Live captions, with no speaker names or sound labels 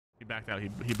backed out.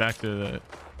 He backed to the...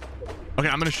 Okay,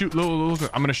 I'm gonna shoot. Look,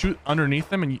 I'm gonna shoot underneath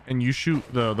them, and you shoot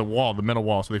the wall, the middle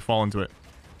wall, so they fall into it.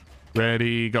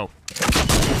 Ready, go.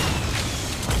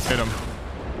 Hit him.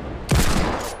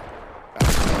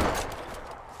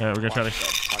 Yeah, we're gonna try to.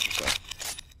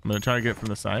 I'm gonna try to get from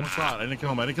the side. I didn't kill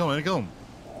him. I didn't kill him. I didn't kill him.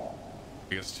 I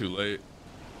think it's too late.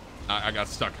 I got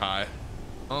stuck high.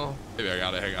 Oh, maybe I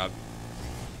got it. Hang on.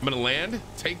 I'm gonna land,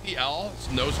 take the L,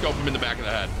 no scope him in the back of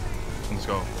the head. Let's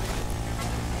go.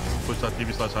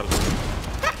 Twitch.tv/how to do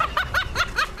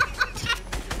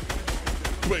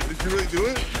it. Wait, did you really do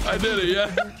it? I did it, yeah.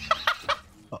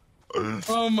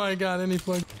 Oh my god, any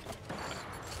plug.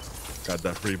 Got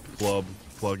that free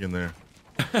plug in there.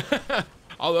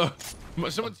 Although,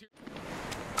 someone's here.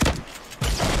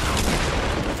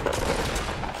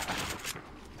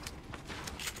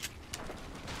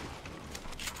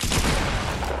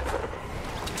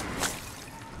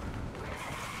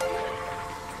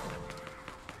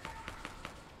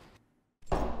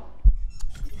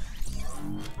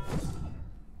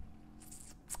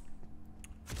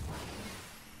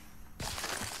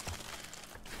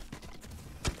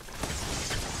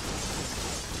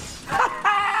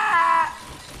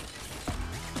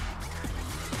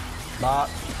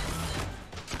 Not.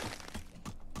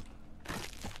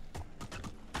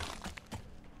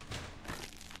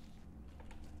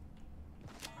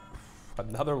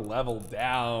 Another level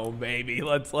down, baby.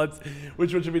 Let's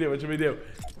which one should we do? What should we do?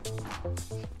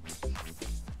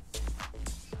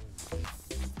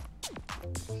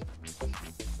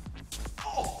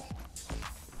 Oh.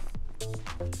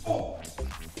 Oh.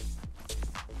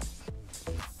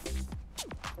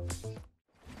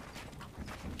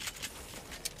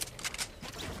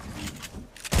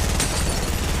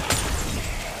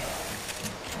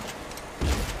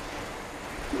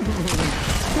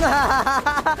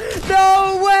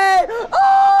 No way!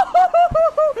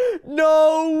 Oh!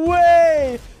 No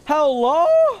way! Hello?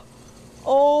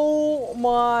 Oh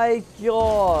my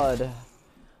god.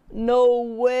 No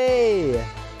way.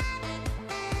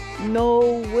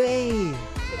 No way.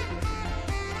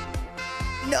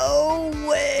 No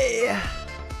way.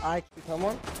 I come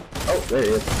on. Oh, there he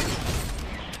is.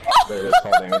 There it is,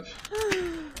 fall damage.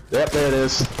 Yep, there it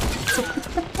is.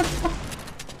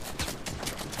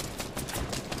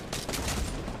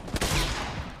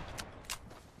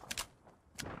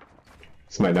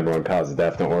 It's my #1 cause of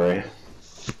death, don't worry.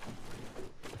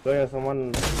 Do I got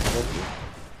someone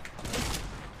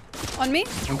on me?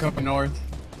 I'm coming north.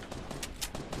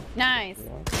 Nice.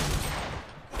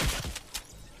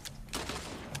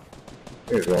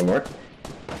 Here's one more.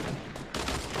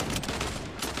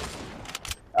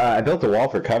 I built a wall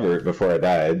for cover before I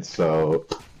died, so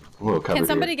a little cover. Can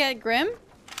somebody here. get Grim?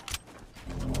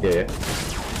 Yeah.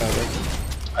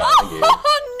 Oh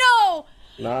no!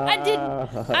 Nah.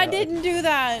 I didn't do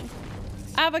that.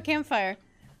 I have a campfire.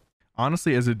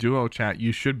 Honestly, as a duo chat,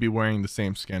 you should be wearing the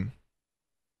same skin.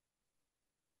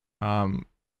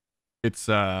 It's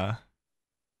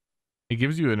it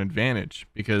gives you an advantage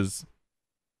because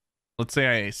let's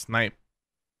say I snipe.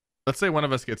 Let's say one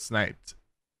of us gets sniped.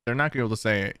 They're not gonna be able to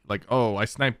say like, "Oh, I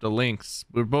sniped the Lynx.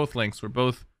 We're both Lynx. We're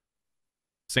both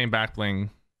same back bling,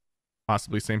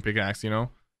 possibly same pickaxe." You know.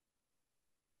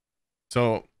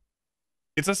 So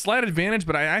it's a slight advantage,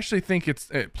 but I actually think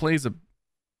it plays a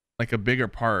bigger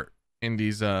part in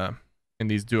these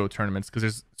duo tournaments because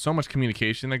there's so much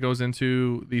communication that goes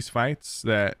into these fights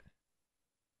that's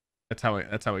how it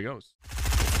goes.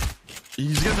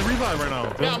 He's getting the revive right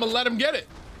now. Yeah, I'm gonna let him get it.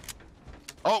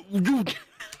 Oh, you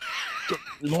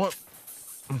know what?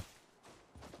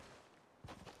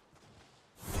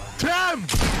 Tim!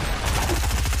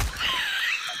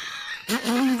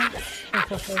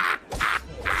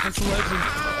 That's legend.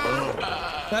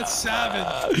 That's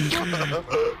savage.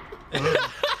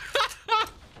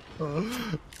 I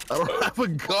don't have a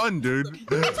gun, dude.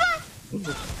 There's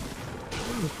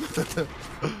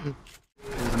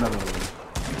another one.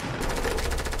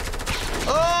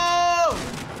 Oh!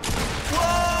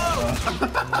 Whoa!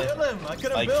 Kill him! I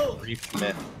could have built.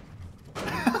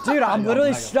 Dude, I'm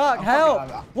literally stuck. Help!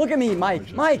 Look at me,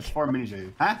 Mike. Mike! 4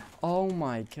 minis, huh? Oh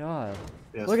my god.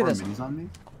 Yeah, look at this. Minis on me.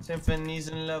 Symphony's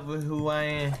in love with who I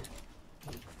am.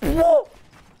 Whoa!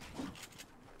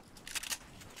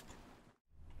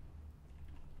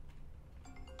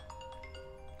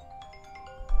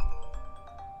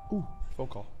 Ooh, phone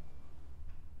call.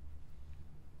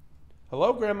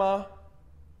 Hello, Grandma.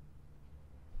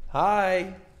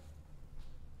 Hi.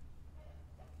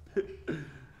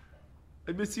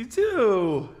 I miss you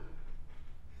too.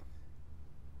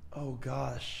 Oh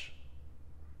gosh.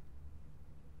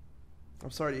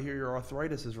 I'm sorry to hear your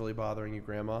arthritis is really bothering you,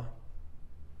 Grandma.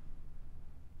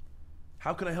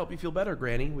 How can I help you feel better,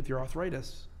 Granny, with your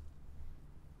arthritis?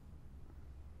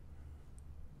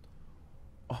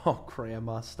 Oh,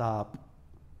 Grandma, stop.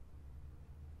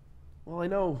 Well, I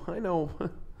know.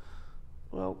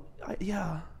 Well,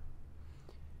 yeah.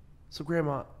 So,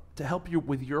 Grandma, to help you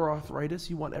with your arthritis,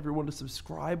 you want everyone to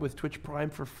subscribe with Twitch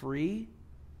Prime for free?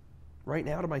 Right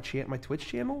now to my Twitch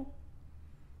channel?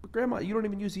 But Grandma, you don't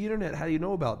even use the internet. How do you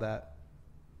know about that?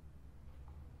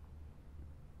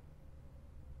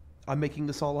 I'm making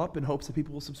this all up in hopes that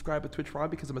people will subscribe to Twitch Prime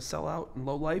because I'm a sellout and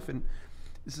low life, and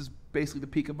this is basically the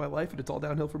peak of my life, and it's all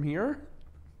downhill from here.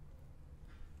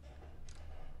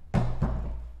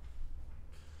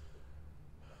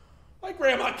 My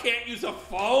grandma can't use a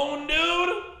phone,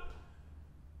 dude.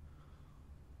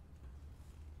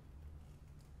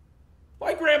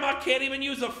 My grandma can't even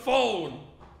use a phone.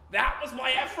 That was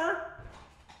my effort?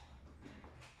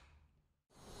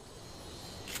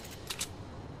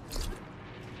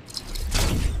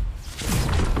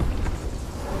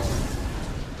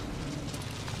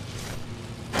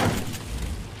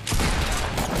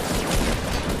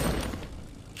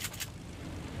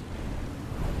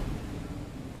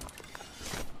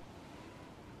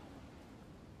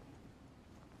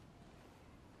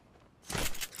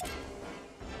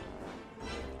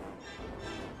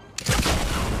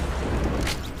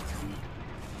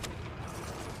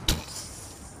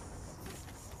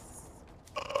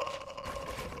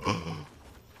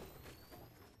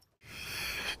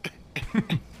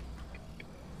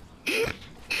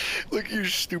 Look at your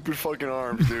stupid fucking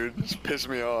arms, dude. Just piss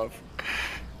me off.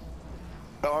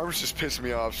 The arms just piss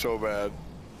me off so bad.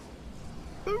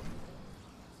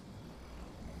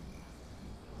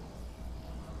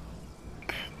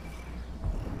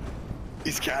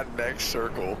 He's got next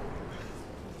circle.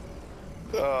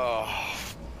 Oh.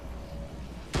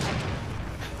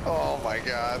 Oh my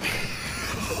god.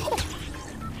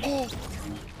 Oh.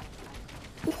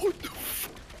 What the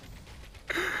fuck?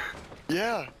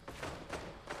 Yeah.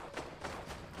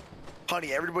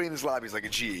 Honey, everybody in this lobby is like a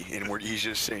G, and he's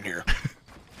just sitting here.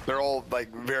 They're all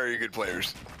like very good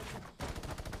players.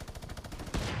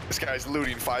 This guy's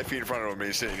looting 5 feet in front of him, and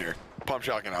he's sitting here. Pump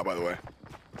shotgun out, by the way.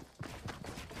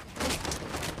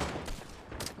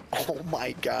 Oh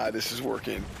my god, this is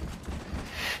working.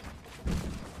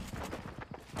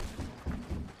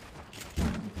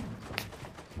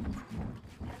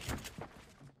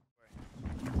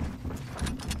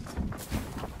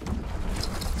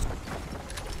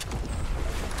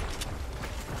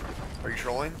 Are you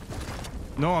trolling?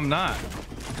 No, I'm not.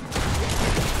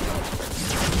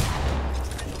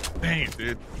 Dang it,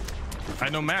 dude. I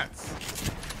know Matt's.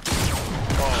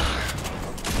 Oh.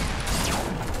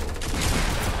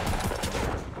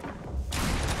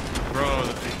 Bro,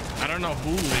 I don't know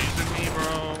who lasered me,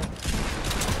 bro.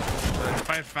 But if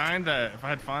I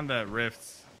had found that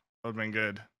rifts, that would've been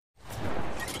good.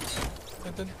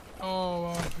 Oh,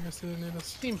 well, I guess they didn't need us.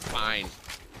 Seem fine.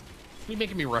 What are you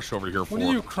making me rush over here for? What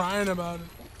are you crying about it?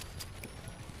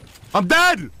 I'm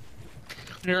dead!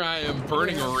 Here I am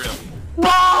burning a rift.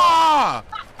 Ah!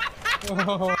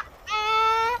 Oh.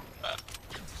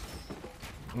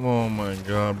 Oh my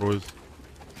god, boys.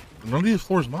 None of these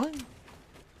floors mine?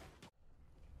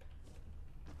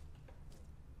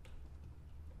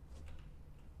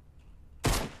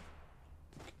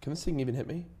 Can this thing even hit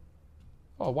me?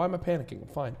 Oh, why am I panicking? I'm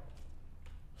fine.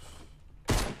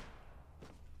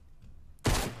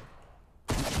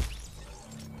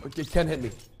 It can hit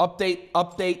me.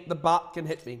 Update, the bot can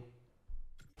hit me.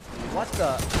 What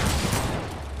the?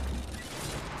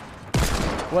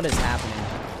 What is happening?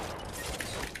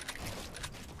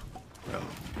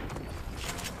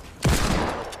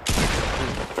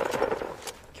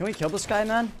 Can we kill this guy,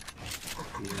 man?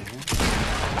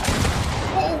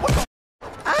 Oh, what the?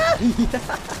 Ah!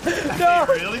 No!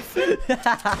 Really?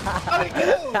 How'd it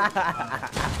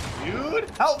go? Dude,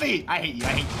 help me! I hate you, I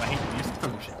hate you, I hate you. You're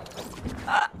some shit.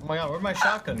 Oh my god, where'd my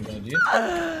shotgun go, dude?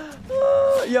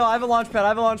 Yo, I have a launch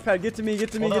pad, Get to me,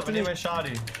 get to me, Hold get up, to I me. need my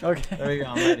shotty. Okay. There we go,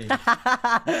 I'm ready.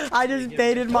 I just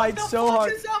baited Mike so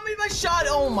hard. Tell me my shot.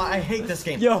 Oh my, I hate this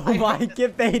game. Yo, Mike,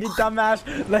 get baited, dumbass.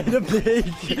 Lay the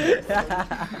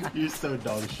bitch. You're so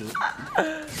dog shit.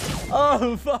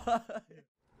 Oh, fuck.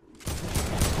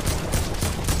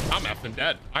 I'm effing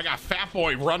dead. I got Fat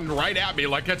Boy running right at me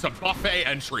like it's a buffet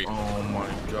entry. Oh my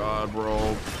god,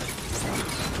 bro.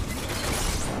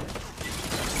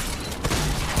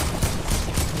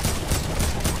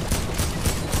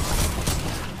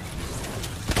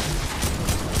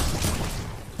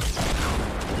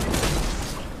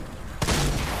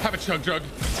 Have a chug jug.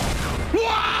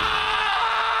 Wow!